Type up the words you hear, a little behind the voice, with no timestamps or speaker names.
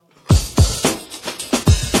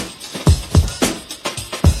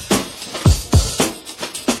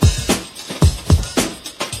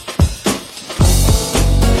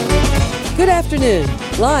afternoon.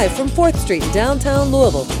 Live from 4th Street in downtown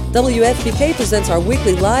Louisville, WFPK presents our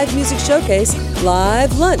weekly live music showcase,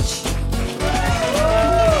 Live Lunch.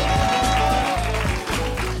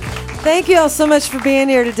 Thank you all so much for being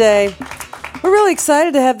here today. We're really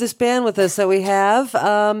excited to have this band with us that we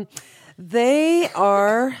have. They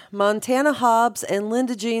are Montana Hobbs and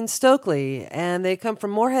Linda Jean Stokely, and they come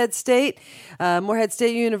from Morehead State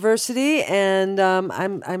University, and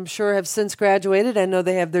I'm sure have since graduated. I know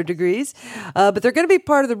they have their degrees, but they're going to be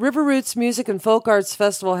part of the River Roots Music and Folk Arts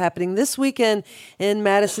Festival happening this weekend in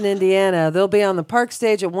Madison, Indiana. They'll be on the Park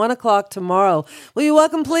Stage at 1 o'clock tomorrow. Will you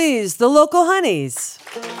welcome, please, the Local Honeys?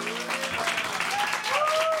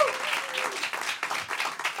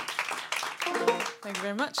 Thank you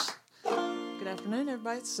very much. Good afternoon,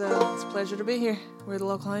 everybody. It's a pleasure to be here. We're the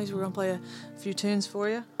Local Honeys. We're going to play a few tunes for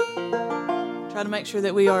you. Try to make sure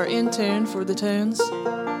that we are in tune for the tunes.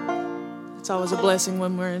 It's always a blessing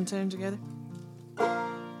when we're in tune together.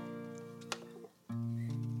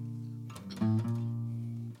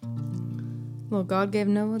 Well, God gave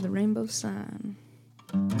Noah the rainbow sign.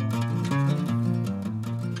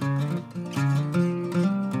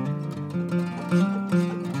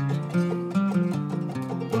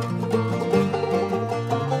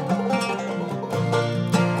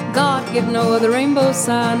 Give Noah the rainbow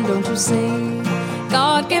sign, don't you see?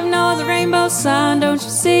 God give Noah the rainbow sign, don't you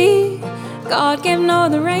see? God give Noah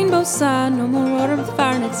the rainbow sign, no more water with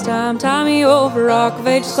fire next time. Tie me over, rock of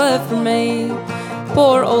ages cleft for me.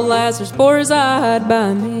 Poor old Lazarus, poor as I hide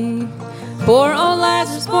by me. Poor old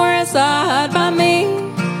Lazarus, poor as I hide by me.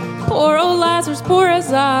 Poor old Lazarus, poor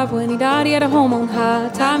as I, when he died he had a home on high.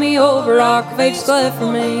 Tie me over, rock of ages cleft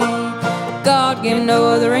for me. God give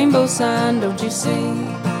Noah the rainbow sign, don't you see?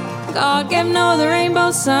 God gave Noah the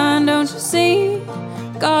rainbow sign, don't you see?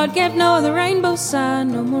 God gave Noah the rainbow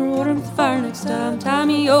sign, no more water with fire next time. Tie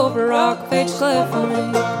me over, rock of ages cleft for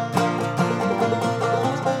me.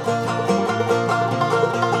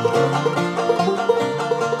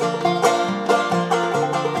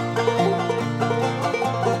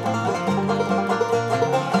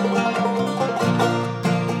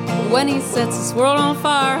 When he sets this world on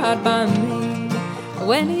fire, hide by me.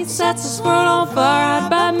 When he sets this world on fire, hide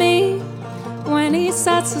by me. When he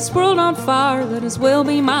sets this world on fire, let his will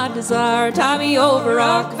be my desire. Tie me over,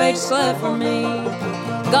 rock of ages cleft for me.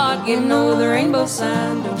 God give Noah the rainbow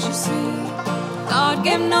sign, don't you see? God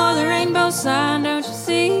give Noah the rainbow sign, don't you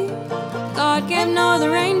see? God give Noah the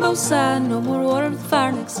rainbow sign, no more water with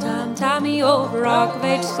fire next time. Tie me over, rock of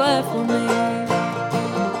ages cleft for me.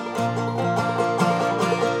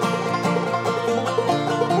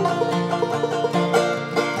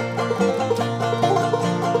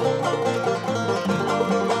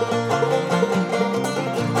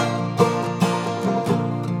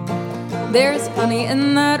 There's honey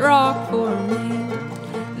in that rock for me.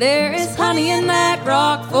 There is honey in that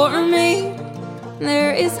rock for me.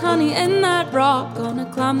 There is honey in that rock. Gonna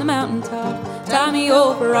climb the mountaintop. Tie me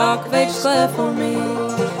over, rock of ages cleft for me.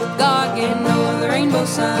 God gave Noah the rainbow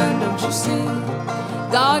sign, don't you see?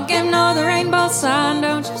 God gave Noah the rainbow sign,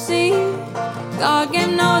 don't you see? God gave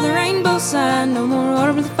Noah the rainbow sign, no more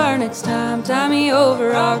water with fire next time. Tie me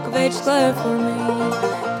over, rock of ages cleft for me.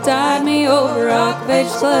 Tied me over, rock of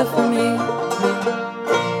ages cleft for me.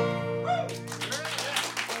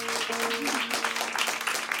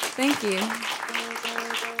 Thank you.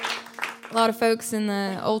 A lot of folks in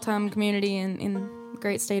the old-time community and in the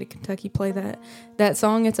great state of Kentucky play that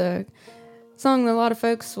song. It's a song that a lot of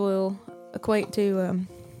folks will equate to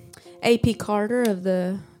A.P. Carter of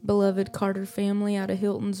the beloved Carter family out of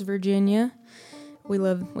Hiltons, Virginia. We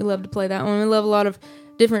love to play that one. We love a lot of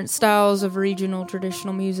different styles of regional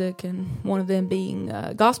traditional music, and one of them being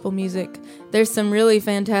gospel music. There's some really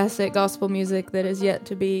fantastic gospel music that is yet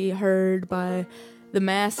to be heard by the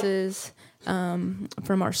masses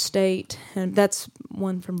from our state, and that's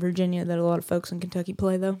one from Virginia that a lot of folks in Kentucky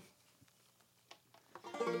play, though.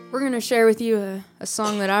 We're going to share with you a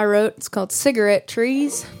song that I wrote. It's called Cigarette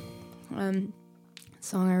Trees. A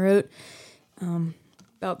song I wrote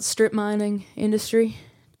about the strip mining industry.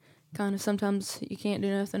 Kind of sometimes you can't do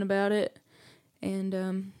nothing about it.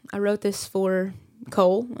 And I wrote this for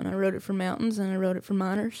coal, and I wrote it for mountains, and I wrote it for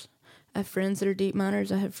miners. I have friends that are deep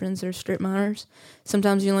miners. I have friends that are strip miners.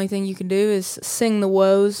 Sometimes the only thing you can do is sing the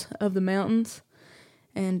woes of the mountains.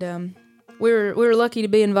 And we were lucky to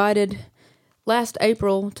be invited last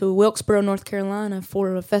April to Wilkesboro, North Carolina,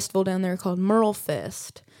 for a festival down there called Merle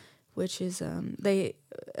Fest, which is a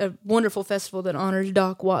wonderful festival that honors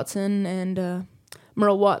Doc Watson and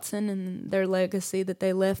Merle Watson and their legacy that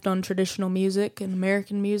they left on traditional music and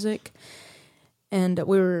American music. And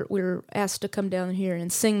we were asked to come down here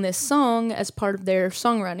and sing this song as part of their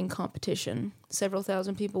songwriting competition. Several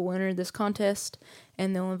thousand people will enter this contest,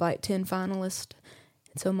 and they'll invite 10 finalists.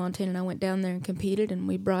 And so Montana and I went down there and competed, and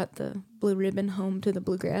we brought the blue ribbon home to the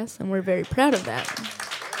Bluegrass, and we're very proud of that.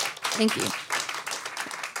 Thank you.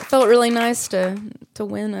 It felt really nice to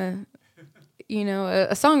win a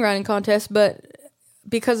songwriting contest, but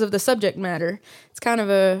because of the subject matter, it's kind of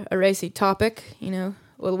a racy topic,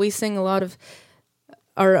 Well, we sing a lot of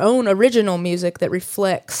our own original music that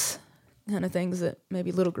reflects kind of things that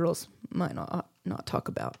maybe little girls might not talk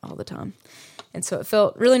about all the time. And so it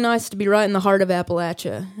felt really nice to be right in the heart of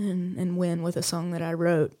Appalachia and win with a song that I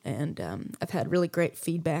wrote. And I've had really great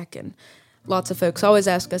feedback, and lots of folks always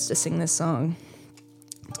ask us to sing this song.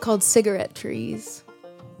 It's called Cigarette Trees.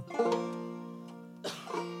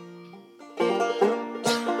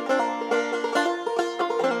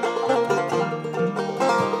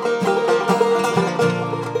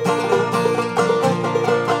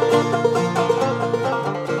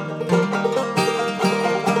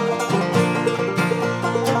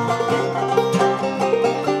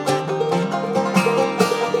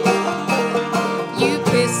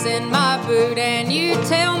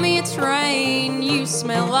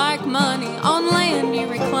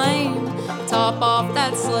 Top off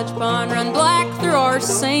that sludge pond, run black through our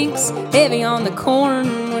sinks, heavy on the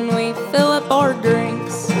corn when we fill up our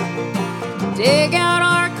drinks. Dig out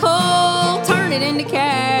our coal, turn it into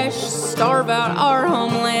cash, starve out our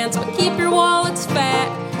homelands, but keep your wallets fat.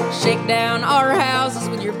 Shake down our houses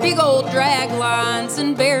with your big old drag lines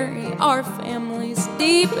and bury our families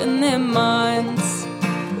deep in them mines.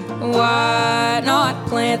 Why not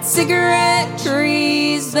plant cigarette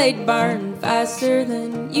trees? They'd burn faster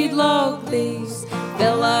than you'd log these.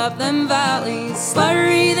 Fill up them valleys,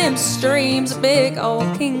 slurry them streams. Big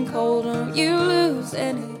old king coal, don't you lose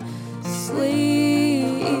any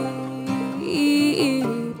sleep.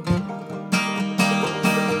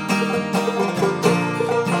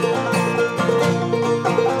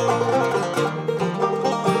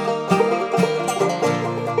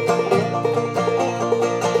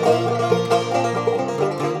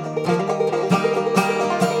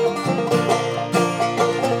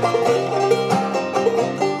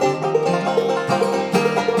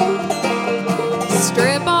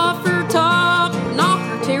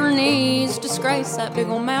 That big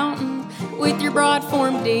old mountain with your broad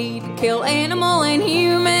form deed. Kill animal and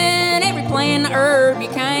human, every plant and herb. You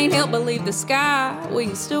can't help but leave the sky, we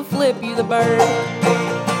can still flip you the bird.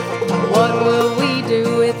 What will we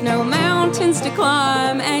do with no mountains to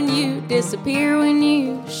climb, and you disappear when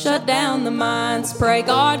you shut down the mines? Pray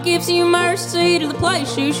God gives you mercy to the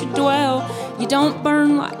place you should dwell. You don't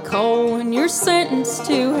burn like coal and you're sentenced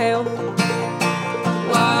to hell.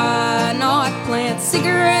 Why not plant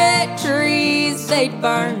cigarette trees? They'd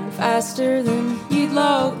burn faster than you'd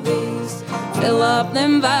log these. Fill up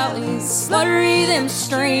them valleys, slurry them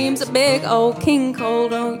streams. A big old king coal,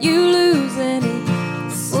 don't you lose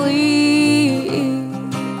any sleep.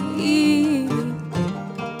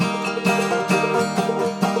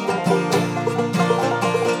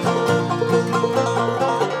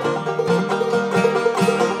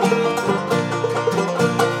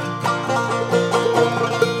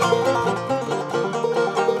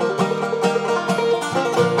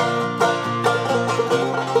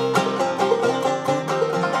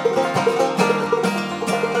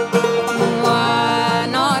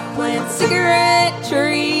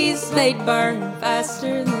 They'd burn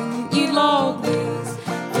faster than you'd log these.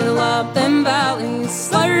 Fill up them valleys,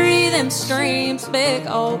 slurry them streams. Big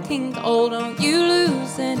old king coal, don't you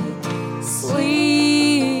lose any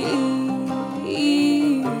sleep.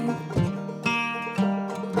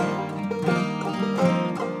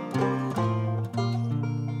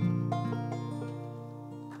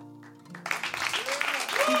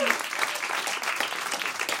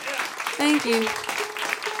 Thank you.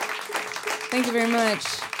 Thank you very much.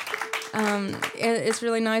 It's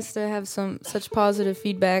really nice to have such positive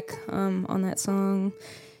feedback on that song.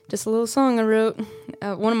 Just a little song I wrote.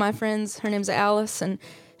 One of my friends, her name's Alice, and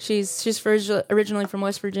she's originally from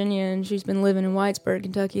West Virginia, and she's been living in Whitesburg,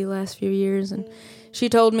 Kentucky, the last few years. And she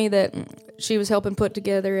told me that she was helping put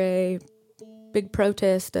together a big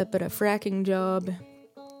protest up at a fracking job,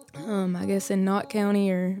 I guess in Knott County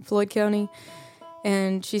or Floyd County.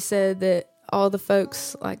 And she said that all the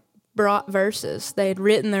folks brought verses. They had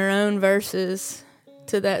written their own verses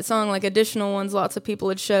to that song, additional ones. Lots of people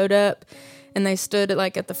had showed up, and they stood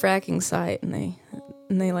at the fracking site, and they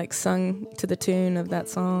sung to the tune of that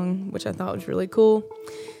song, which I thought was really cool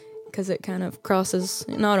because it kind of crosses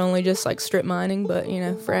not only just strip mining, but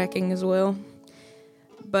fracking as well.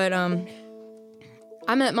 But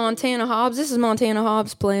I met Montana Hobbs. This is Montana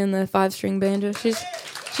Hobbs playing the 5-string banjo.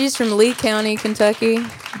 She's from Lee County, Kentucky,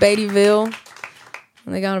 Beattyville.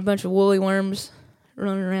 And they got a bunch of woolly worms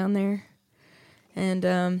running around there. And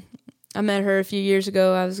I met her a few years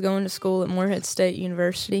ago. I was going to school at Morehead State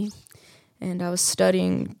University, and I was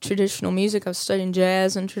studying traditional music. I was studying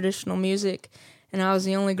jazz and traditional music, and I was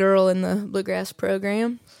the only girl in the bluegrass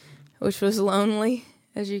program, which was lonely,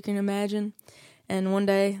 as you can imagine. And one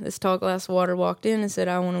day, this tall glass of water walked in and said,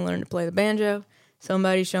 I want to learn to play the banjo.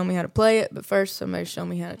 Somebody show me how to play it, but first somebody show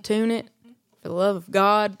me how to tune it. For the love of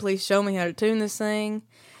God, please show me how to tune this thing.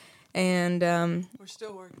 And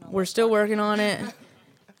we're still working on it.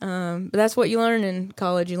 But that's what you learn in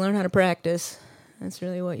college. You learn how to practice. That's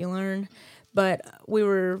really what you learn. But we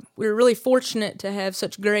were really fortunate to have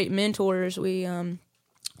such great mentors.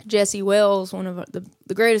 Jesse Wells, one of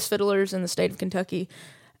the greatest fiddlers in the state of Kentucky,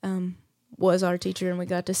 was our teacher, and we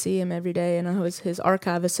got to see him every day. And I was his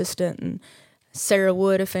archive assistant. And Sarah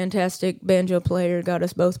Wood, a fantastic banjo player, got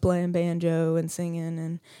us both playing banjo and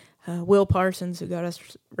singing. And Will Parsons, who got us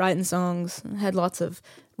writing songs, had lots of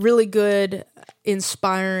really good,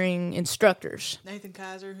 inspiring instructors. Nathan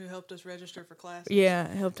Kaiser, who helped us register for classes. Yeah,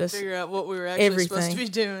 helped us figure out what we were actually supposed to be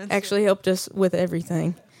doing. Actually helped us with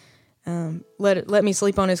everything. Let me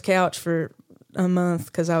sleep on his couch for a month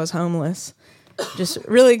because I was homeless. Just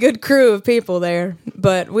really good crew of people there.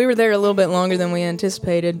 But we were there a little bit longer than we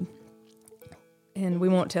anticipated. And we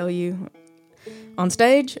won't tell you on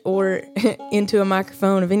stage or into a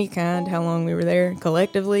microphone of any kind how long we were there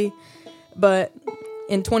collectively. But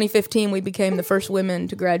in 2015, we became the first women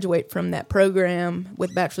to graduate from that program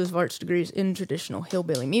with Bachelor's of Arts degrees in traditional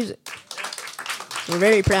hillbilly music. We're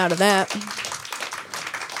very proud of that.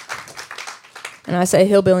 And I say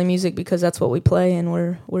hillbilly music because that's what we play, and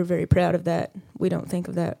we're very proud of that. We don't think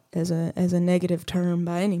of that as a negative term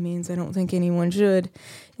by any means. I don't think anyone should.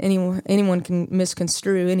 Anyone can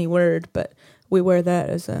misconstrue any word, but we wear that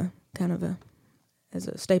as a kind of as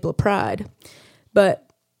a staple of pride. But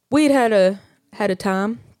we'd had a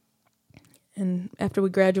time, and after we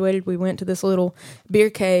graduated, we went to this little beer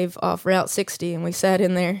cave off Route 60, and we sat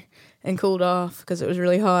in there and cooled off because it was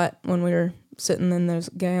really hot when we were sitting in those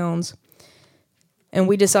gowns. And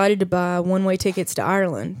we decided to buy one-way tickets to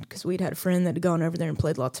Ireland because we'd had a friend that had gone over there and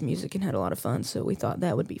played lots of music and had a lot of fun, so we thought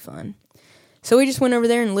that would be fun. So we just went over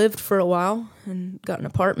there and lived for a while and got an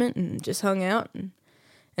apartment and just hung out and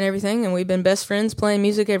everything, and we've been best friends playing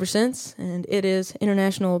music ever since, and it is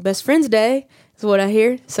International Best Friends Day, is what I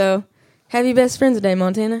hear. So happy Best Friends Day,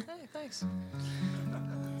 Montana. Hey, thanks.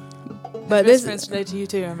 But Best Friends Day to you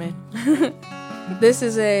too, I mean. This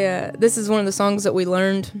is one of the songs that we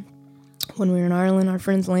learned when we were in Ireland. Our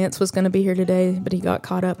friend Lance was going to be here today, but he got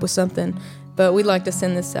caught up with something. But we'd like to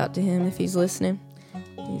send this out to him if he's listening.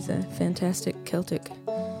 He's a fantastic Celtic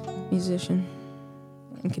musician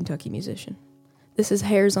and Kentucky musician. This is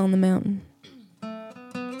Hares on the Mountain.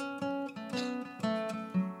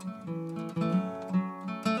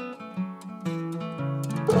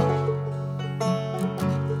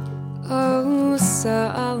 Oh,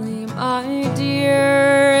 Sally, my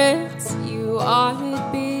dear, it's you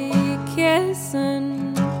I'd be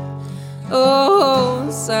kissing. Oh,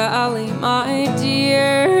 Sally, my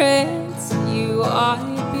dear, it's you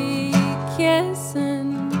I'd be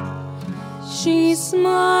kissing. She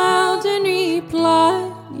smiled and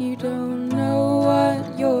replied, you don't know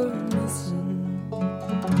what you're missing.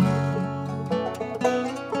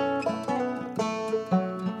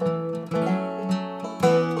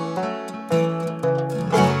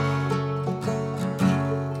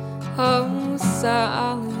 Oh,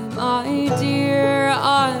 Sally, my dear,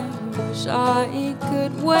 I wish I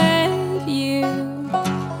could wed you.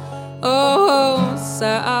 Oh,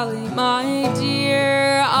 Sally, my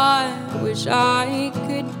dear, I wish I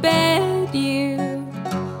could bed you.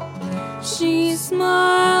 She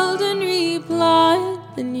smiled and replied,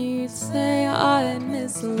 then you'd say I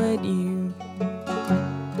misled you.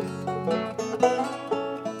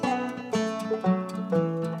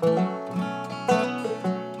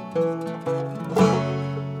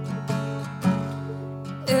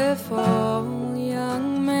 If all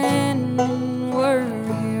young men were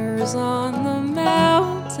hares on the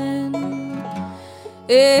mountain,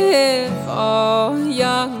 if all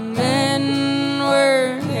young men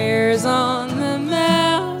were hares on the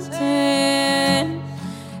mountain,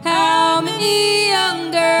 how many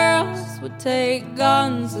young girls would take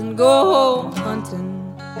guns and go hunting?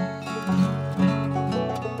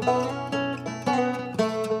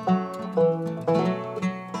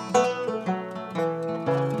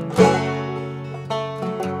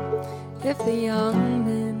 If the young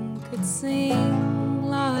men could sing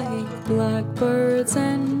like blackbirds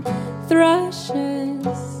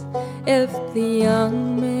the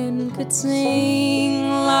young men could sing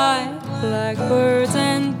like blackbirds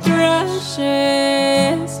and thrushes,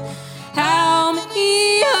 how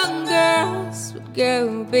many young girls would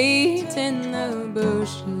go beat in the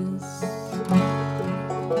bushes?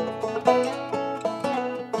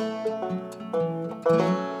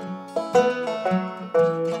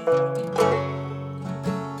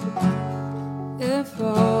 If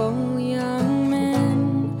all young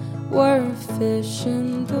men were fish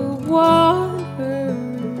in the water,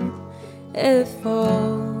 if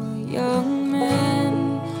all young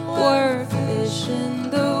men were fish in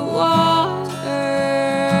the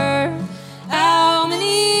water, how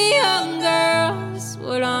many young girls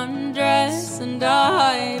would undress and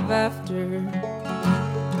dive after?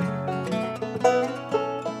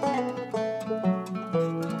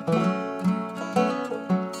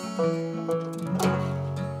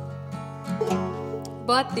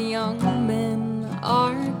 But the young men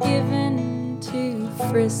are given to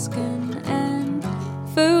frisking and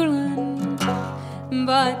fooling.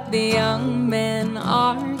 But the young men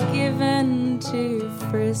are given to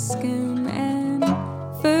frisking and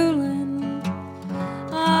fooling.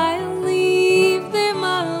 I'll leave them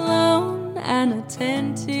alone and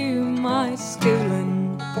attend to my schooling.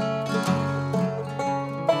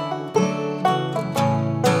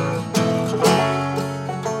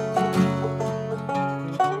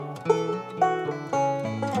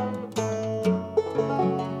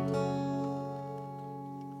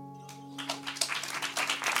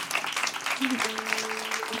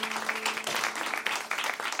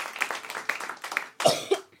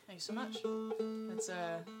 Thank you so much. That's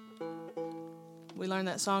we learned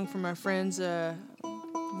that song from our friends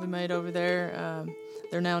we made over there.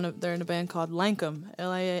 They're in a band called Lankum,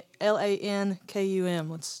 Lankum.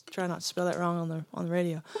 Let's try not to spell that wrong on the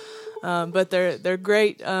radio. But they're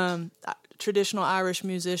great traditional Irish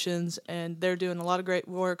musicians, and they're doing a lot of great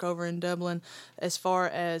work over in Dublin as far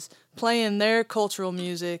as playing their cultural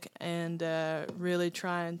music and really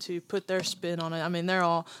trying to put their spin on it. I mean, they're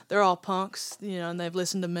all punks, and they've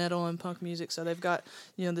listened to metal and punk music, so they've got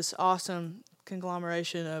this awesome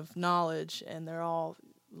conglomeration of knowledge, and they're all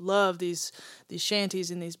love these shanties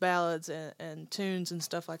and these ballads and tunes and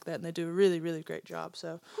stuff like that, and they do a really, really great job.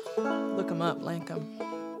 So look them up, Lankum.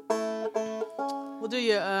 We'll do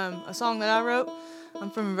you a song that I wrote.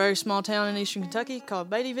 I'm from a very small town in eastern Kentucky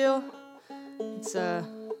called Beattyville. It's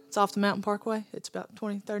off the Mountain Parkway. It's about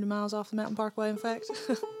 20-30 miles off the Mountain Parkway, in fact.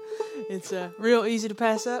 It's real easy to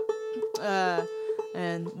pass up.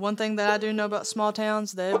 And one thing that I do know about small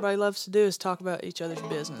towns that everybody loves to do is talk about each other's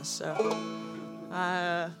business. So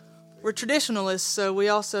we're traditionalists, so we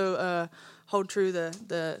also hold true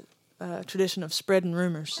the tradition of spreading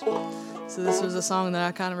rumors. So this was a song that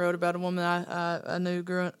I kind of wrote about a woman I knew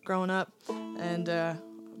growing up, and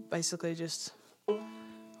basically just,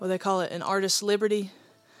 what they call it, an artist's liberty.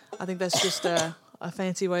 I think that's just a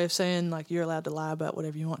fancy way of saying, like, you're allowed to lie about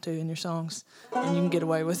whatever you want to in your songs, and you can get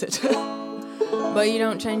away with it. But you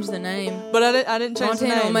don't change the name. But I didn't change the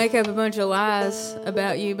name. Montana will make up a bunch of lies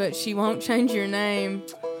about you, but she won't change your name.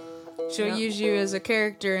 She'll use you as a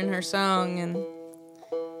character in her song and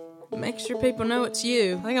make sure people know it's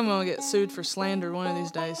you. I think I'm going to get sued for slander one of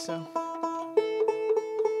these days, so.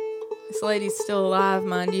 This lady's still alive,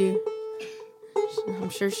 mind you. I'm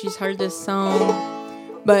sure she's heard this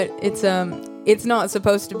song. But it's not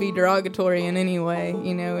supposed to be derogatory in any way.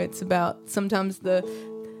 It's about sometimes the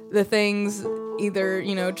things, either,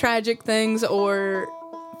 tragic things or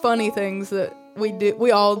funny things that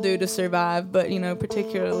we all do to survive, but,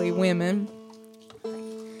 particularly women.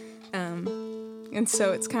 And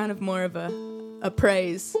so it's kind of more of a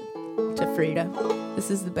praise to Frida.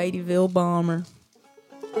 This is the Beattyville Bomber.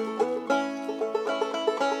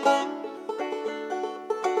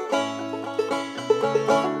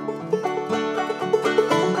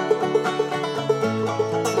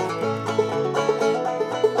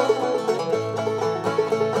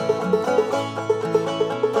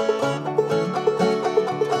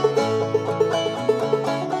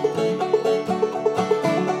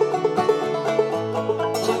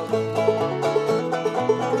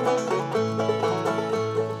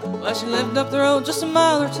 She lived up the road just a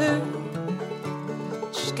mile or two.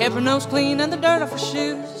 She kept her nose clean and the dirt off her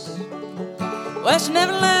shoes. Well, she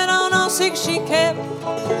never let on all sick she kept,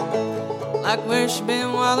 like where she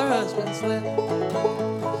been while her husband slept.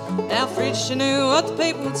 Now Frida, she knew what the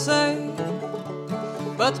people would say,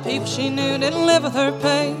 but the people she knew didn't live with her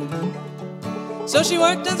pay. So she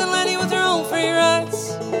worked as a lady with her own free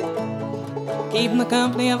rights, keeping the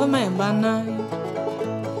company of a man by night.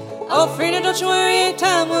 Oh, Frida, don't you worry, a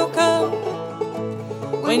time will come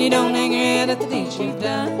when you don't hang your head at the deeds you've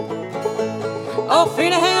done. Oh, free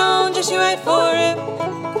to hang on, just you wait for it.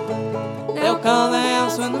 They'll call the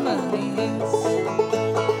house when the money hits.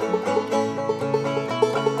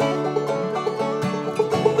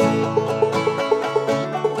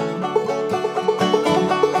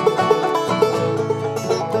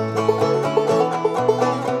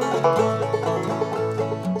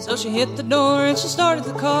 So she hit the door and she started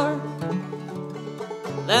the car.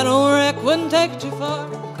 That old wreck wouldn't take her too far.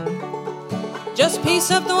 Just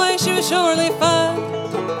piece up the way she was surely fine.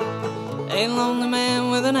 A lonely man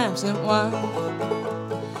with an absent wife.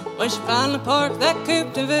 When she finally parked that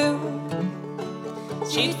coupe de ville,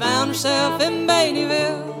 she found herself in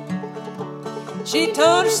Beattyville. She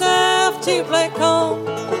told herself to play calm.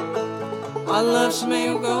 My love, she may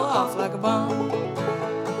go off like a bomb.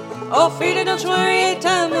 Oh, Frida, don't you worry, a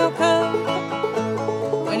time will come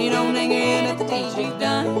when you don't hang your head at the deeds you've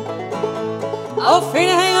done. Oh,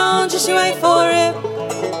 Frida, hang on, just you wait for it.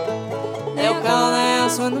 They'll call the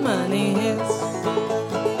house when the money hits.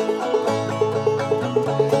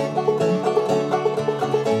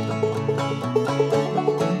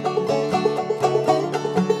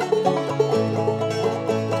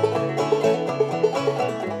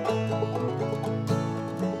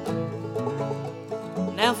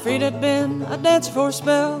 Now Frieda'd been a dancer for a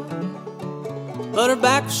spell, but her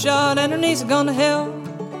back was shot and her knees had gone to hell.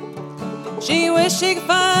 She wished she could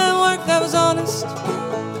find work that was honest,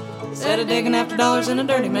 instead of digging after dollars in a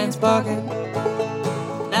dirty man's pocket.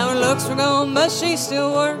 Now her looks were gone, but she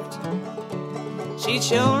still worked. She'd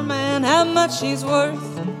show her man how much she's worth.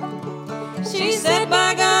 She said,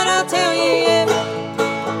 by God, I'll tell you yet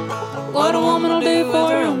what a woman will do for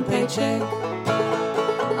her own paycheck.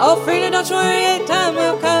 Oh, Frida, don't you worry, a time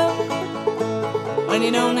will come when you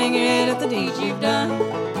don't hang your head at the deeds you've done.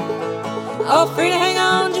 Oh, Frida, hang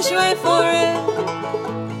on, just you wait for it.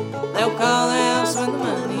 They'll call the house when the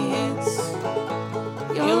money hits.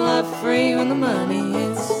 You'll live free when the money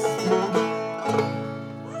hits.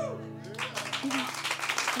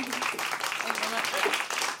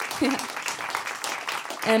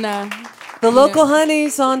 And The local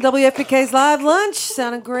honeys on WFPK's Live Lunch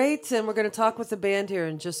sounded great, and we're going to talk with the band here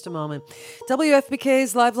in just a moment.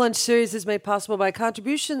 WFPK's Live Lunch series is made possible by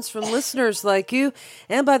contributions from listeners like you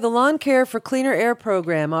and by the Lawn Care for Cleaner Air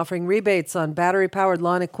program, offering rebates on battery-powered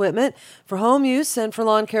lawn equipment for home use and for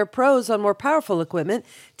lawn care pros on more powerful equipment.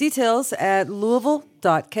 Details at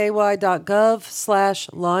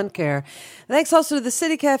louisville.ky.gov/lawn care. Thanks also to the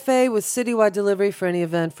City Cafe with citywide delivery for any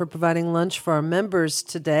event for providing lunch for our members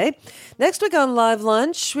today. Next week on Live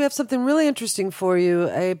Lunch, we have something really interesting for you,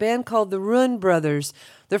 a band called the Ruin Brothers.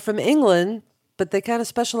 They're from England, but they kind of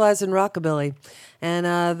specialize in rockabilly.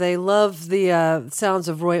 And they love the sounds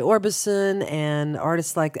of Roy Orbison and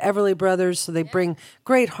artists like the Everly Brothers, so they bring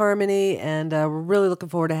great harmony, and we're really looking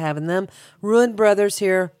forward to having them. Ruin Brothers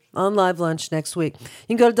here on Live Lunch next week.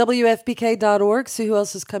 You can go to WFPK.org, see who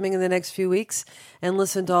else is coming in the next few weeks, and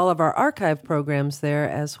listen to all of our archive programs there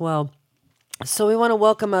as well. So we want to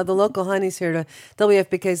welcome the local honeys here to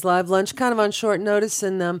WFPK's Live Lunch, kind of on short notice,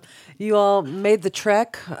 and you all made the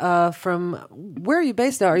trek from, where are you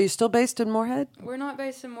based now? Are you still based in Moorhead? we're not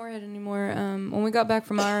based in Moorhead anymore. When we got back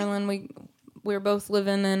from Ireland, we were both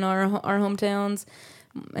living in our hometowns,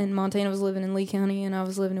 and Montana was living in Lee County, and I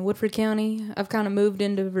was living in Woodford County. I've kind of moved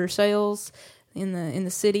into Versailles in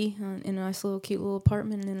the city, in a nice little cute little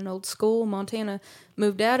apartment in an old school. Montana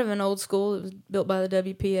moved out of an old school that was built by the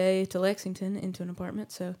WPA to Lexington into an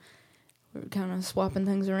apartment, so we're kind of swapping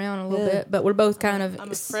things around a little bit. But we're both kind of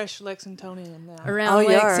I'm a fresh Lexingtonian now. around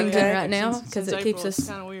Lexington okay. right now because it keeps us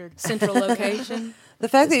kind of weird. central location. The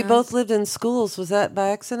fact that you nice. both lived in schools, was that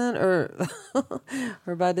by accident or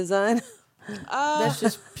or by design? That's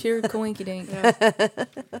just pure coinkydink.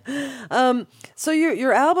 So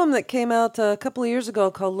your album that came out a couple of years ago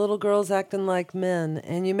called Little Girls Acting Like Men,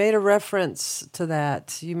 and you made a reference to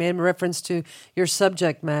that. You made a reference to your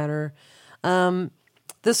subject matter.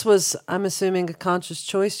 This was, I'm assuming, a conscious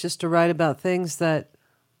choice just to write about things that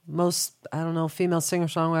most, I don't know, female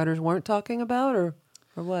singer-songwriters weren't talking about, or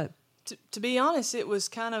what? To be honest, it was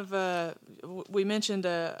kind of, we mentioned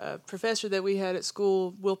a professor that we had at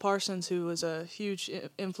school, Will Parsons, who was a huge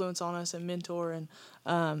influence on us and mentor, and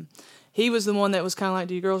he was the one that was kind of like,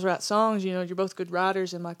 do you girls write songs? You know, you're both good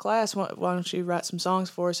writers in my class. Why don't you write some songs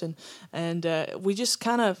for us? And we just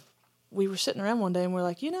kind of, we were sitting around one day and we're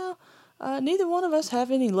like, neither one of us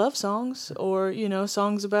have any love songs or,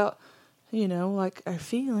 songs about, like our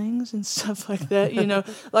feelings and stuff like that,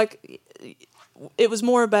 like it was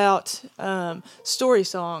more about story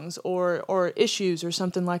songs or issues or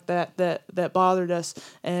something like that bothered us.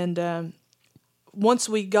 And once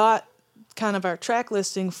we got kind of our track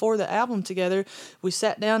listing for the album together, we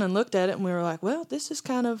sat down and looked at it, and we were like, well, this is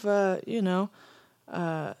kind of,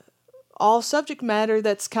 all subject matter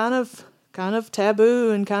that's kind of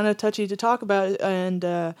taboo and kind of touchy to talk about.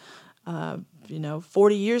 And,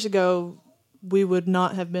 40 years ago, we would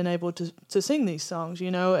not have been able to sing these songs,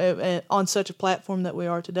 on such a platform that we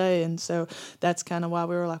are today. And so that's kind of why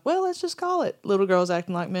we were like, well, let's just call it Little Girls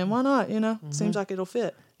Acting Like Men. Why not? It seems like it'll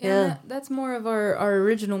fit. Yeah, that's more of our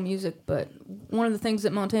original music, but one of the things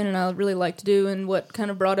that Montana and I really like to do, and what kind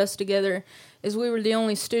of brought us together, is we were the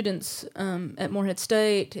only students at Morehead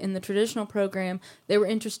State in the traditional program that were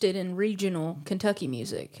interested in regional Kentucky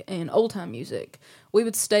music and old-time music. We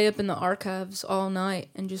would stay up in the archives all night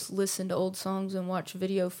and just listen to old songs and watch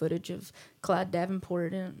video footage of Clyde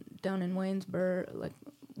Davenport down in Waynesboro, like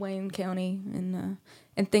Wayne County,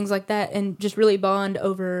 and things like that, and just really bond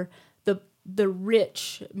over the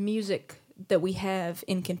rich music that we have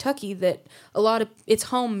in Kentucky, that a lot of it's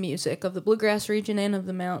home music of the bluegrass region and of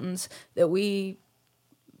the mountains that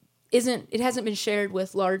it hasn't been shared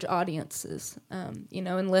with large audiences,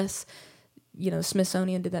 unless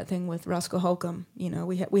Smithsonian did that thing with Roscoe Holcomb.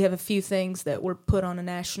 We have a few things that were put on a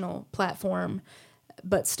national platform,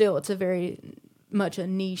 but still it's a very much a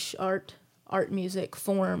niche art music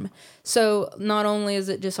form. So not only is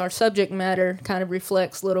it just our subject matter kind of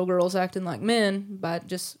reflects Little Girls Acting Like Men by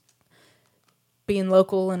just being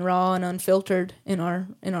local and raw and unfiltered in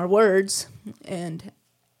our words, and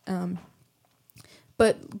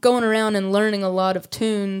but going around and learning a lot of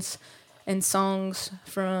tunes and songs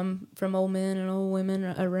from old men and old women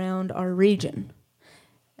around our region,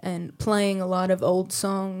 and playing a lot of old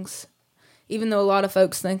songs, even though a lot of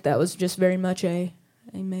folks think that was just very much a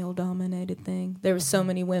male-dominated thing. There was so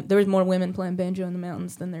many women. There was more women playing banjo in the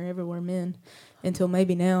mountains than there ever were men, until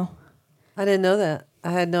maybe now. I didn't know that.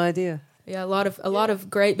 I had no idea. Yeah, a lot of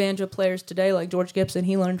great banjo players today, like George Gibson.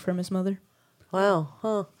 He learned from his mother. Wow,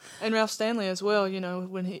 huh? And Ralph Stanley as well.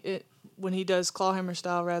 When he does clawhammer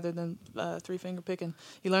style rather than three-finger picking,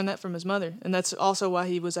 he learned that from his mother, and that's also why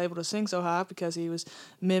he was able to sing so high, because he was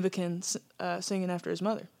mimicking singing after his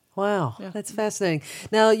mother. Wow, That's fascinating.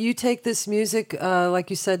 Now, you take this music, like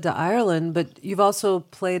you said, to Ireland, but you've also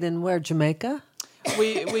played in where, Jamaica?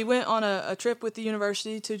 We went on a trip with the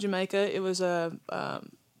university to Jamaica. It was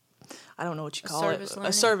I don't know what you call it,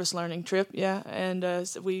 a service learning trip, yeah. And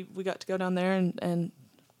so we got to go down there and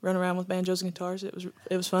run around with banjos and guitars.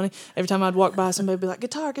 It was funny. Every time I'd walk by, somebody would be like,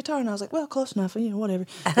 guitar, and I was like, well, close enough, whatever.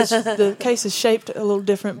 The case is shaped a little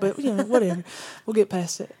different, but whatever. We'll get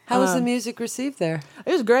past it. How was the music received there?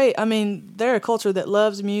 It was great. I mean, they're a culture that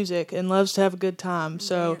loves music and loves to have a good time.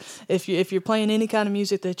 So if you're playing any kind of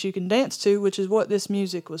music that you can dance to, which is what this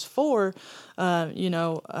music was for,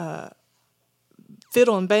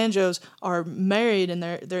 fiddle and banjos are married and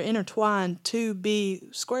they're intertwined to be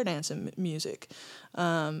square dancing music.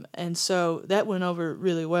 And so that went over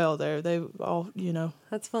really well there. They all,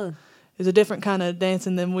 That's fun. It was a different kind of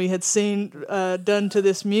dancing than we had seen done to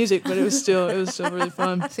this music, but it was still really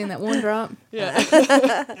fun. Seen that one drop?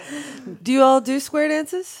 Yeah. Do you all do square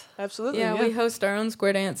dances? Absolutely. Yeah, we host our own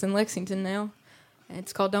square dance in Lexington now.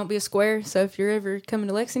 It's called Don't Be a Square. So if you're ever coming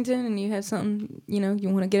to Lexington and you have something, you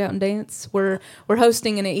want to get out and dance, we're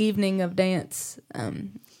hosting an evening of dance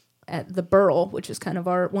at the Burl, which is kind of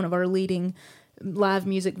one of our leading live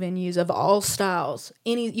music venues of all styles.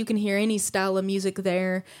 You can hear any style of music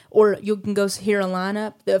there, or you can go hear a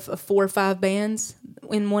lineup of 4 or 5 bands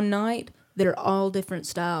in one night that are all different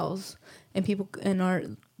styles. And people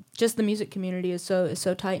just the music community is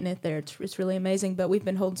so tight knit there. It's really amazing. But we've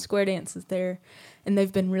been holding square dances there, and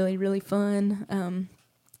they've been really, really fun.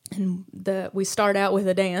 And we start out with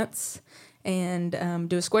a dance and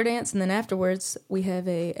do a square dance, and then afterwards we have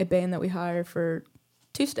a band that we hire for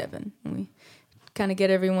two-stepping. And we kind of get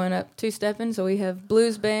everyone up two-stepping. So we have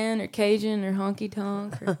blues band or Cajun or honky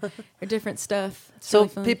tonk or different stuff. It's so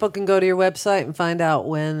really people can go to your website and find out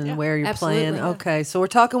when and where you're playing. Yeah. Okay, so we're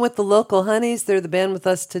talking with the local Honeys. They're the band with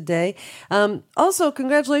us today. Also,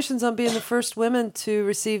 congratulations on being the first women to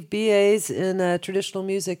receive BAs in traditional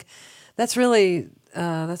music. That's really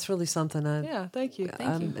something. Thank you.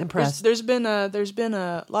 I'm impressed. There's been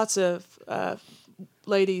lots of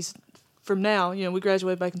ladies. From now, we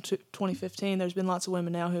graduated back in 2015. There's been lots of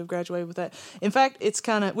women now who have graduated with that. In fact,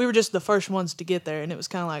 we were just the first ones to get there, and it was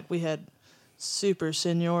kind of like we had super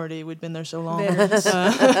seniority. We'd been there so long. It was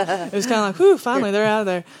kind of like, whew, finally they're out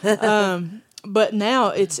of there. But now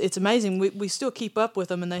it's amazing. We still keep up with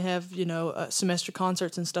them, and they have semester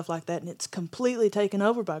concerts and stuff like that, and it's completely taken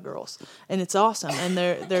over by girls, and it's awesome. And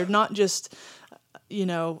they're not just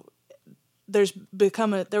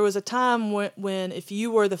there was a time when if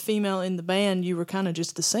you were the female in the band, you were kind of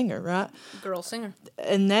just the singer, right? Girl singer.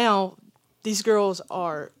 And now these girls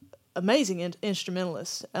are amazing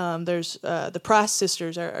instrumentalists. There's the Price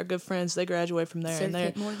sisters are good friends. They graduated from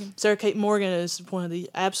there. Sarah Kate Morgan is one of the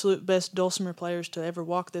absolute best dulcimer players to ever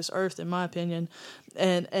walk this earth, in my opinion.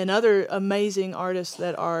 And other amazing artists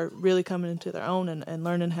that are really coming into their own and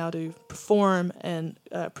learning how to perform and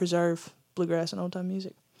preserve bluegrass and old time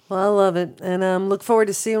music. Well, I love it, and look forward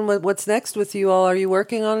to seeing what's next with you all. Are you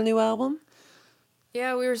working on a new album?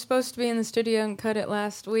 Yeah, we were supposed to be in the studio and cut it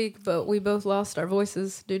last week, but we both lost our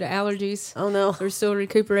voices due to allergies. Oh, no. We're still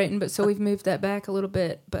recuperating, but so we've moved that back a little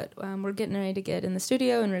bit. But we're getting ready to get in the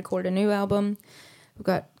studio and record a new album. We've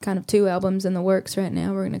got kind of 2 albums in the works right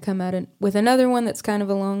now. We're going to come out with another one that's kind of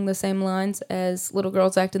along the same lines as Little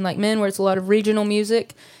Girls Acting Like Men, where it's a lot of regional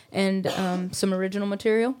music and some original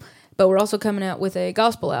material. But we're also coming out with a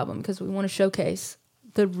gospel album because we want to showcase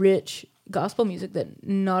the rich gospel music that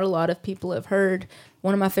not a lot of people have heard.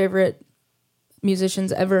 One of my favorite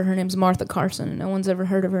musicians ever, her name's Martha Carson. No one's ever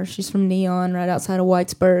heard of her. She's from Neon, right outside of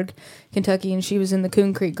Whitesburg, Kentucky, and she was in the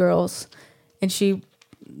Coon Creek Girls. And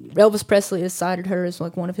Elvis Presley has cited her as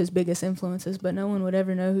like one of his biggest influences, but no one would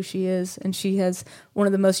ever know who she is. And she has one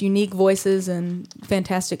of the most unique voices and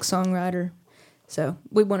fantastic songwriter. So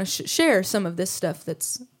we want to share some of this stuff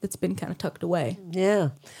that's been kind of tucked away. Yeah.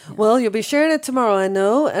 Well, you'll be sharing it tomorrow, I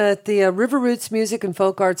know, at the River Roots Music and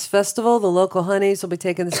Folk Arts Festival. The local Honeys will be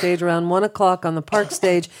taking the stage around 1 o'clock on the park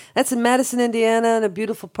stage. That's in Madison, Indiana, in a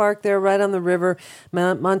beautiful park there right on the river.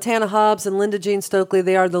 Montana Hobbs and Linda Jean Stokely,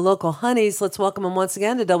 they are the local Honeys. Let's welcome them once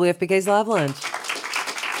again to WFPK's Live Lunch.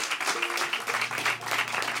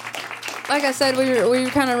 Like I said, we were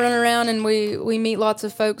kind of running around and we meet lots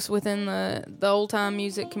of folks within the old time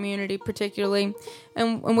music community, particularly,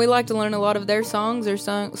 and we like to learn a lot of their songs or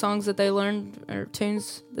songs that they learned or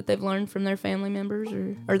tunes that they've learned from their family members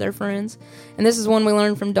or their friends. And this is one we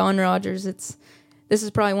learned from Don Rogers. This is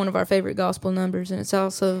probably one of our favorite gospel numbers, and it's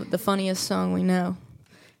also the funniest song we know.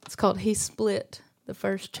 It's called "He Split the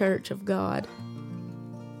First Church of God."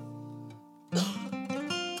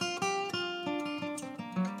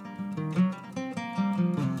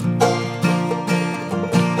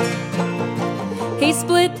 He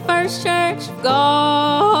split the first church of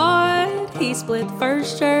God. He split the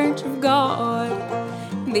first church of God.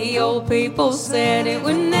 The old people said it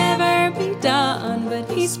would never be done, but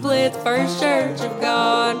he split the first church of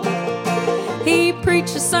God. He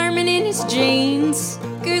preached a sermon in his jeans.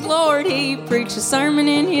 Good Lord, he preached a sermon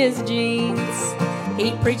in his jeans.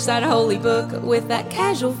 He preached that holy book with that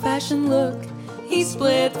casual fashion look. He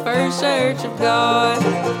split the first church of God.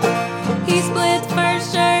 He split the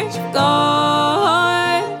first church of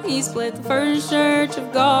God. He split the first church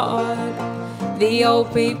of God. The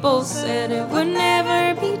old people said it would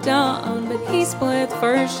never be done, but he split the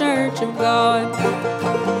first church of God.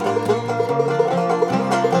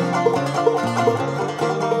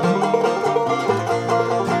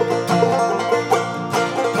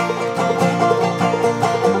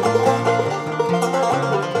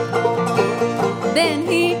 Then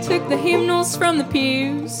he took the hymnals from the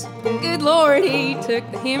pews. Good Lord, he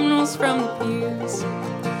took the hymnals from the pews.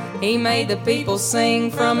 He made the people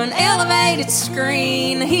sing from an elevated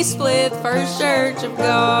screen. He split the first church of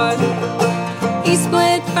God. He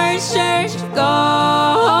split the first church of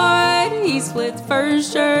God. He split the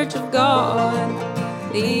first church of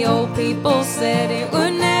God. The old people said it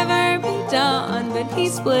would never be done, but he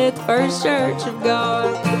split the first church of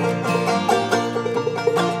God.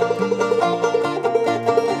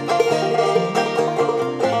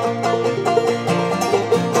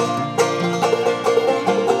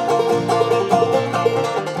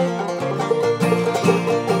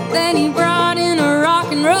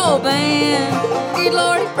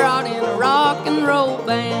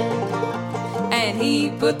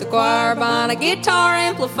 Put the choir behind a guitar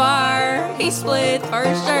amplifier. He split the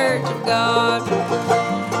first church of God.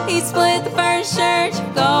 He split the first church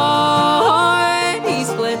of God. He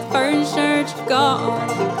split the first church of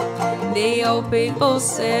God. The old people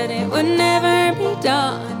said it would never be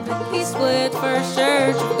done, but he split the first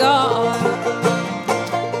church of God.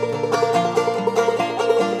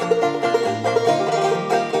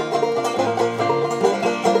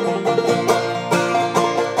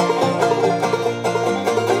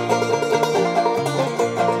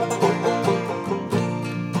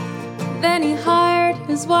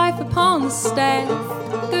 His wife upon the staff.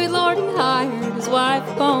 Good Lord, he hired his wife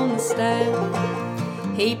upon the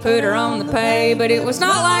staff. He put her on the pay, but it was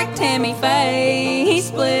not like Tammy Faye. He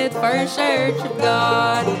split the first church of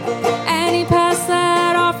God, and he passed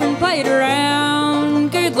that offering plate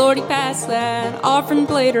around. Good Lord, he passed that offering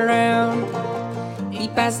plate around. He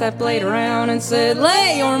passed that plate around and said,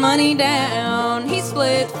 lay your money down. He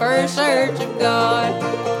split the First Church of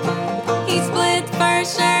God. He split the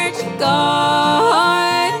First Church of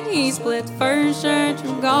God. He split the First Church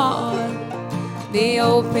of God. The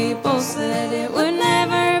old people said it would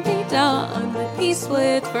never be done, but he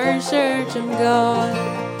split the First Church of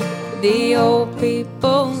God. The old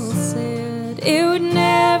people said it would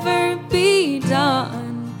never be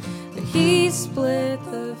done, but he split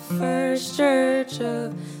the First Church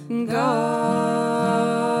of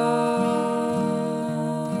God.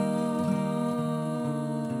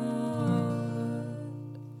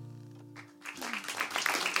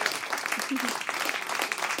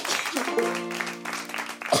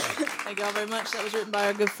 Thank y'all very much. That was written by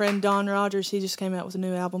our good friend Don Rogers. He just came out with a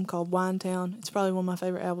new album called Winetown. It's probably one of my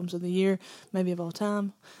favorite albums of the year, maybe of all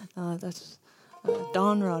time. That's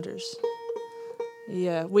Don Rogers.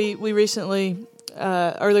 Yeah, we recently,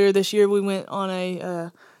 earlier this year, we went on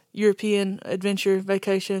a European adventure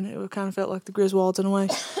vacation. It kind of felt like the Griswolds in a way.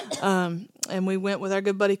 And we went with our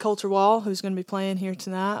good buddy Coulter Wall, who's going to be playing here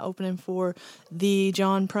tonight, opening for the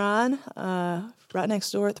John Prine, right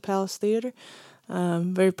next door at the Palace Theater.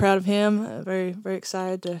 Very proud of him. Very, very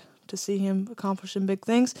excited to see him accomplishing big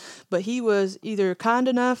things. But he was either kind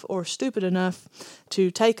enough or stupid enough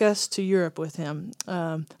to take us to Europe with him.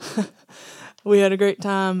 We had a great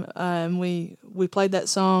time, and we played that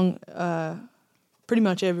song pretty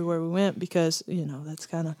much everywhere we went because, you know, that's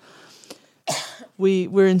kind of...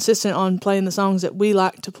 We're insistent on playing the songs that we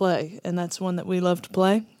like to play, and that's one that we love to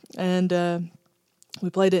play. And we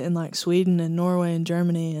played it in, like, Sweden and Norway and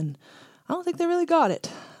Germany, and I don't think they really got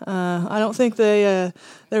it. I don't think there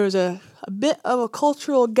was a bit of a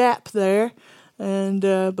cultural gap there, and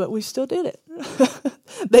but we still did it.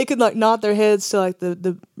 They could like nod their heads to like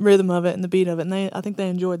the rhythm of it and the beat of it, and I think they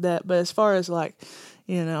enjoyed that. But as far as like,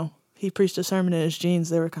 you know, he preached a sermon in his jeans,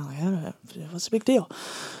 they were kind of like, I don't know, what's the big deal?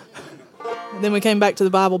 And then we came back to the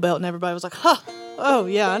Bible Belt, and everybody was like, "Ha! Oh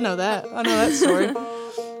yeah, I know that story."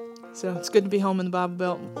 So it's good to be home in the Bible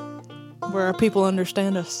Belt, where our people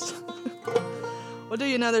understand us. We'll do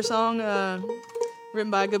you another song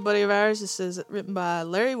written by a good buddy of ours. This is written by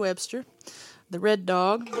Larry Webster, the Red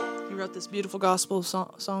Dog. He wrote this beautiful gospel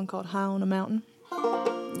song called High on a Mountain.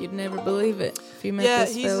 You'd never believe it if you met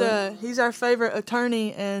this fella. He's our favorite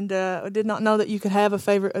attorney, and I did not know that you could have a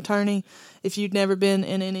favorite attorney if you'd never been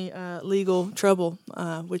in any legal trouble,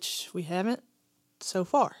 which we haven't so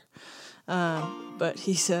far. But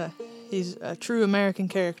he's a true American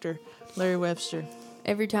character, Larry Webster.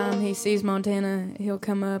 Every time he sees Montana, he'll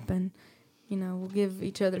come up and, you know, we'll give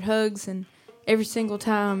each other hugs. And every single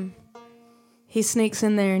time, he sneaks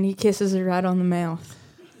in there and he kisses her right on the mouth.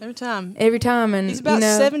 Every time. And he's about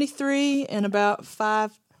 73 and about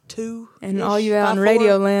 5'2". And all you out in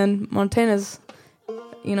radio land, Montana's,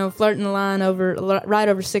 you know, flirting the line right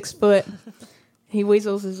over 6 foot. He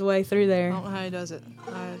weasels his way through there. I don't know how he does it.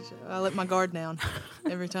 I let my guard down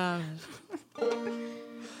every time.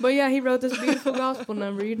 But yeah, he wrote this beautiful gospel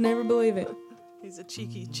number. You'd never believe it. He's a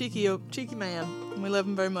cheeky man, and we love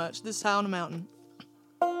him very much. This is High on a Mountain.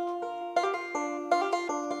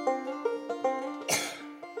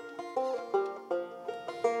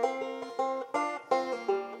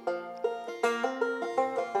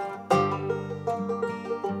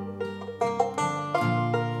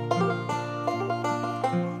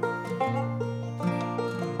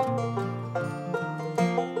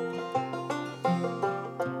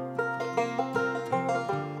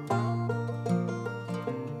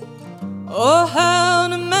 Oh, high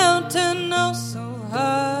on a mountain, oh so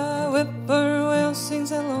high, whippoorwill sings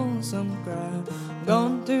that lonesome cry.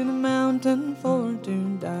 Gone to the mountain for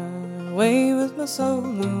to die, away with my soul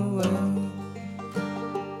away.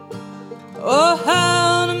 Oh,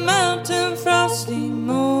 high on a mountain, frosty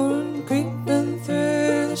morn, creeping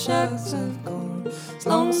through the shacks of corn. It's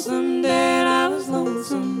lonesome dead, I was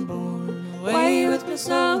lonesome born, away with my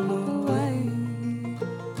soul away.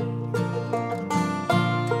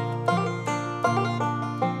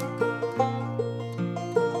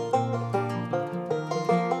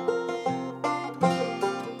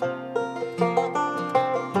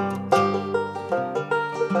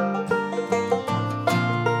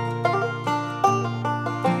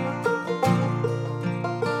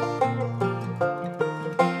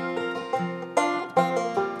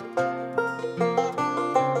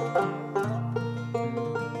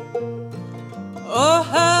 Oh,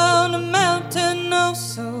 high on a mountain, oh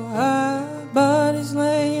so high, body's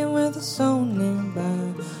laying with a soul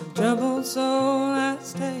nearby. Troubled soul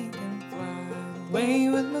that's taken flight, away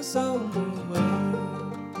with my soul away.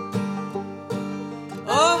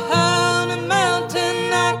 Oh, high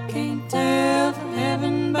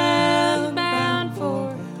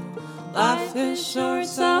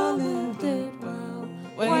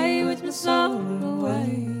with my soul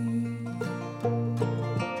away.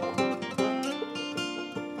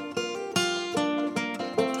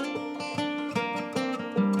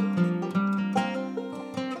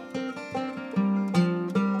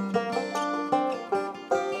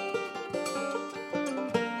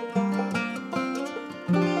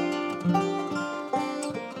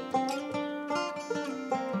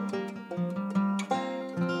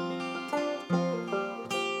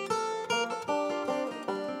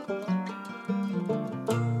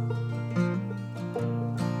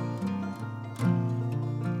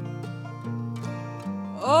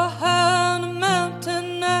 Oh, high on a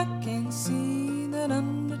mountain I can see that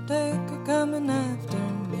undertaker coming after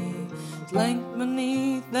me. Linked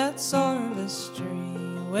beneath that sorvis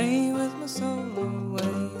tree, away with my soul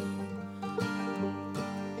away.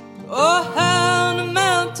 Oh, high on a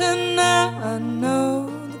mountain now I know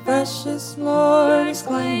the precious Lord has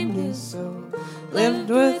claimed his soul. Lived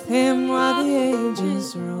with him while the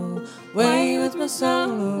ages roll, away with my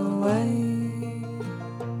soul away.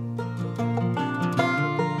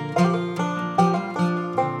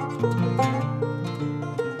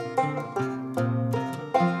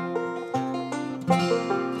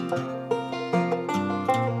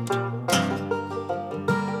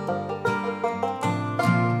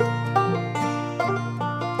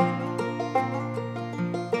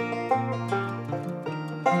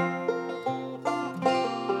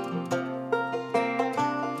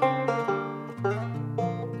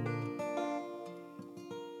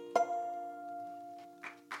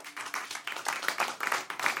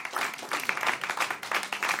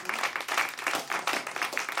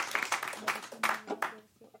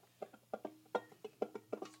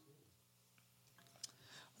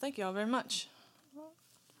 Thank you all very much.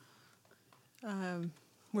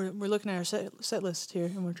 We're looking at our set list here,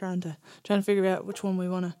 and we're trying to figure out which one we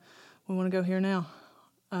want to go here now.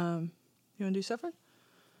 You want to do Suffering?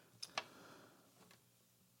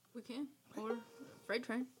 We can. Or Freight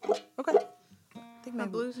Train. Okay. I think My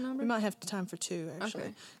maybe blues number? we might have time for two actually,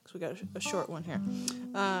 Okay. because we got a short one here.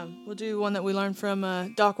 We'll do one that we learned from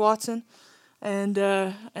Doc Watson, and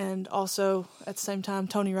also at the same time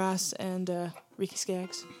Tony Rice and Ricky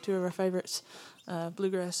Skaggs, two of our favorites,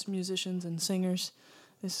 bluegrass musicians and singers.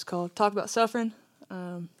 This is called "Talk About Suffering."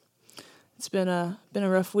 It's been a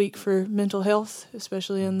rough week for mental health,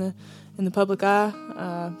 especially in the public eye.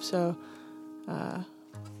 So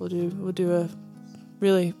we'll do a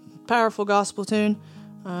really powerful gospel tune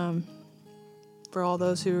for all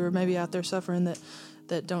those who are maybe out there suffering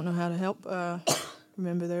that don't know how to help.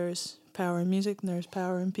 Remember, there is power in music and there's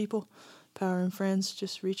power in people, power in friends.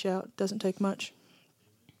 Just reach out. It doesn't take much.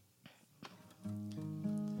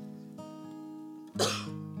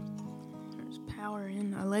 There's power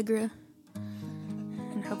in Allegra,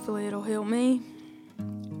 and hopefully it'll help me.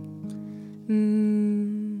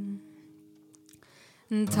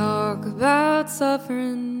 And talk about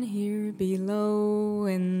suffering here below,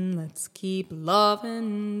 and let's keep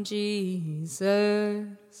loving Jesus.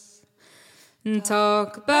 And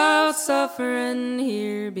talk about suffering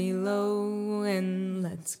here below, and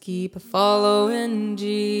let's keep following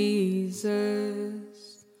Jesus.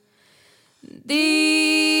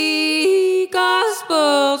 The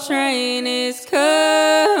gospel train is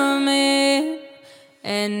coming,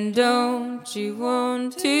 and don't you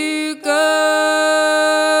want to go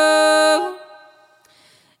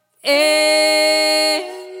and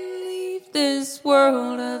leave this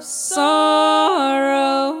world of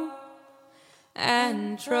sorrow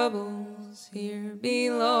and troubles here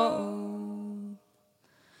below?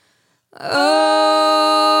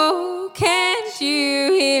 Oh, can't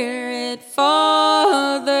you hear it,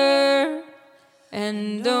 Father?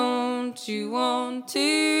 And don't you want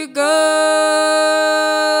to go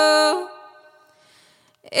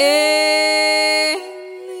and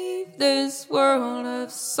leave this world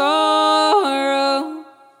of sorrow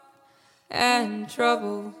and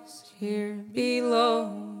troubles here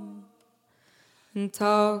below? And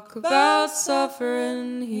talk about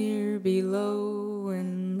suffering here below,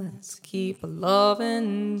 and let's keep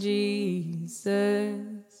loving Jesus.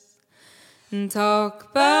 And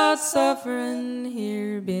talk about suffering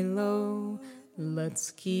here below,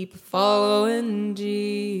 let's keep following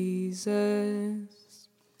Jesus.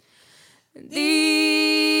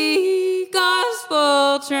 The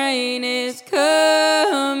gospel train is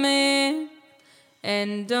coming,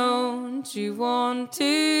 and don't you want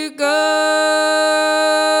to go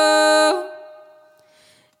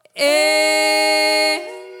and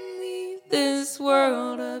leave this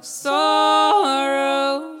world of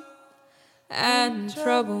sorrow and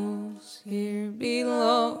troubles here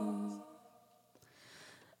below?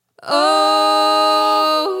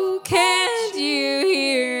 Oh,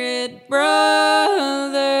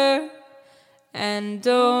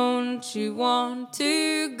 don't you want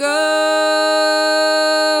to go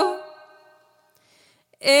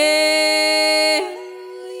and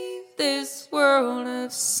leave this world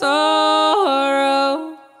of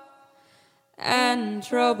sorrow and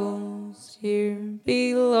troubles here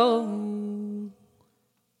below?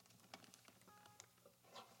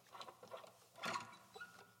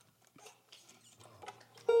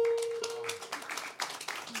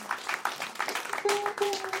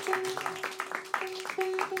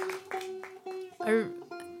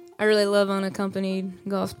 I really love unaccompanied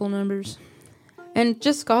gospel numbers and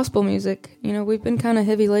just gospel music. You know, we've been kind of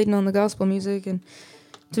heavy laden on the gospel music, and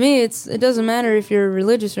to me, it doesn't matter if you're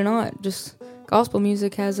religious or not. Just gospel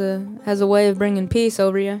music has a way of bringing peace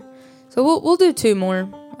over you. So we'll do two more.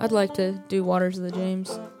 I'd like to do Waters of the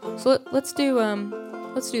James. So let's do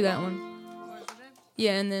that one.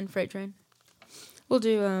 Yeah, and then Freight Train. We'll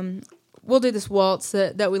do this waltz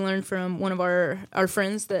that we learned from one of our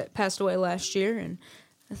friends that passed away last year, and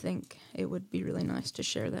I think it would be really nice to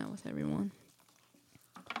share that with everyone.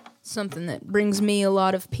 Something that brings me a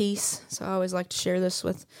lot of peace, so I always like to share this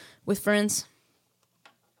with friends.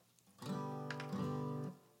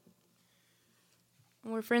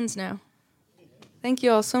 We're friends now. Thank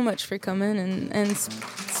you all so much for coming and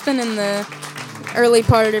spending the early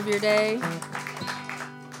part of your day.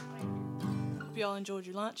 Hope y'all enjoyed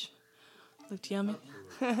your lunch. Looked yummy.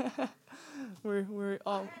 We're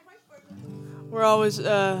always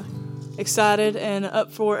excited and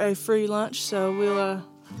up for a free lunch, so we'll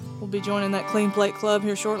be joining that Clean Plate Club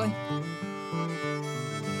here shortly.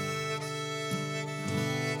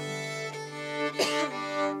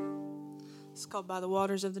 It's called By the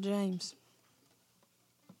Waters of the James.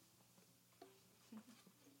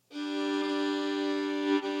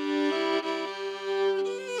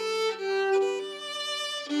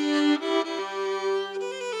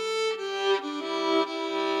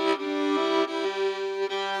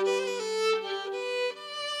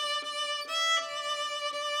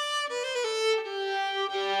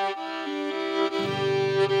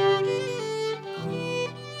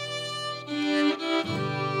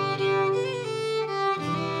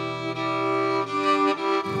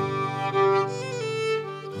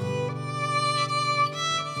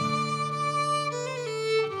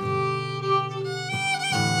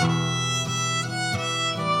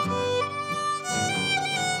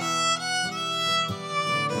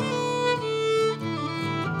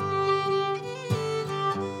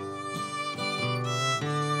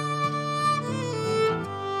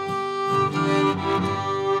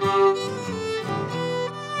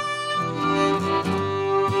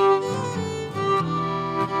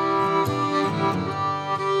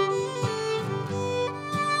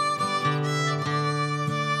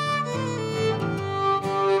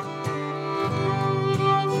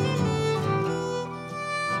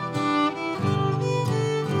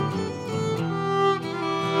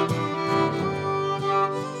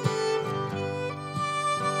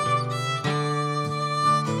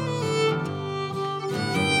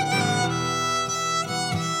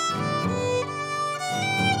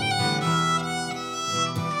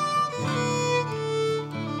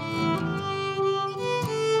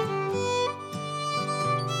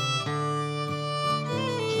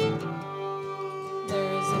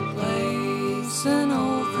 In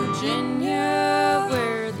old Virginia,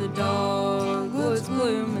 where the dogwoods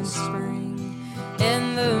bloom in spring,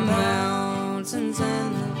 in the mountains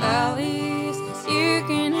and the valleys, you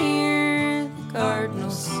can hear the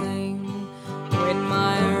cardinals sing. When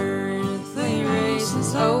my earthly race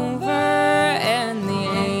is over and the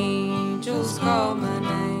angels call my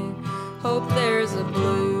name, hope there's a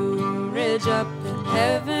blue ridge up in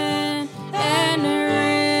heaven and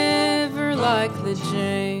a river like the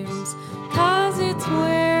James. 'Cause it's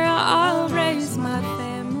where I'll raise my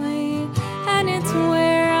family, and it's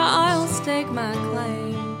where I'll stake my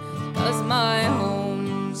claim. 'Cause my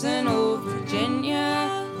home's in old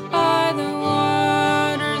Virginia, by the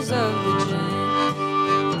waters of the James.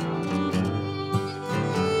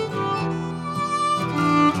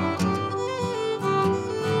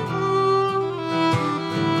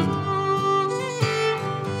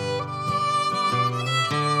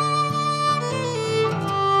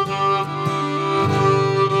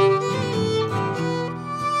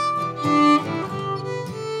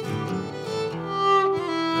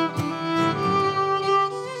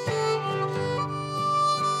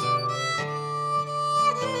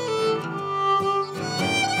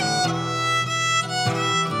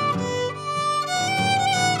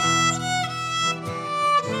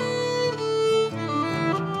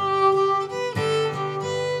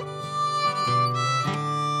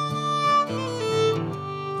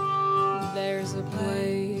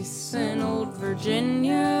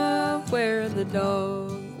 the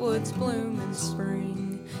dogwoods bloom in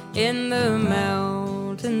spring. In the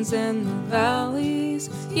mountains and the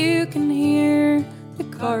valleys, you can hear the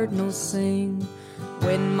cardinals sing.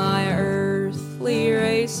 When my earthly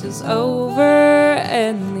race is over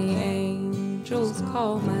and the angels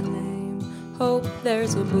call my name, hope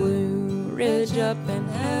there's a blue ridge up in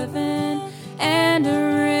heaven and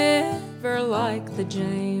a river like the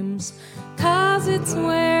James. 'Cause it's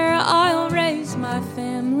where I'll raise my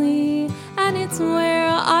family, and it's where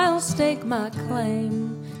I'll stake my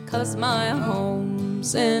claim. 'Cause my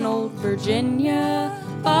home's in old Virginia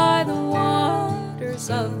by the waters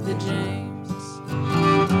of the James.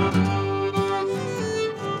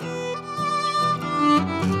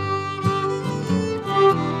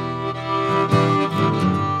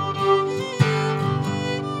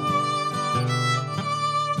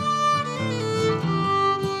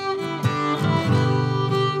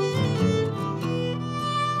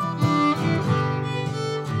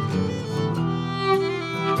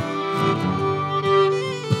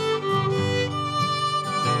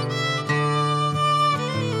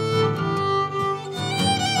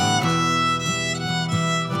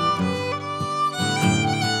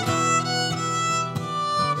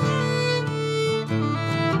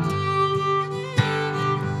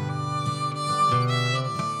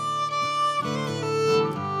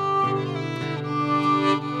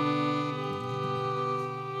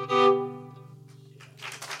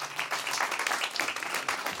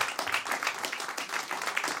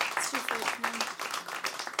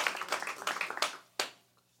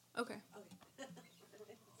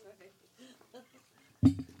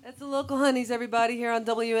 That's the Local Honeys, everybody, here on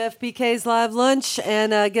WFPK's Live Lunch.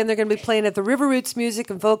 And again, they're going to be playing at the River Roots Music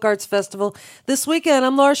and Folk Arts Festival this weekend.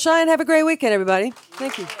 I'm Laura Shine. Have a great weekend, everybody.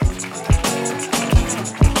 Thank you.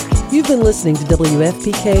 You've been listening to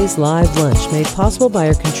WFPK's Live Lunch, made possible by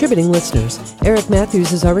our contributing listeners. Eric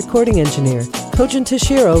Matthews is our recording engineer. Kojin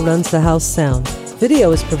Toshiro runs the house sound.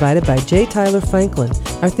 Video is provided by J. Tyler Franklin.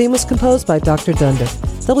 Our theme was composed by Dr. Dundick.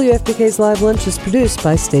 WFPK's Live Lunch is produced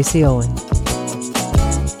by Stacey Owen.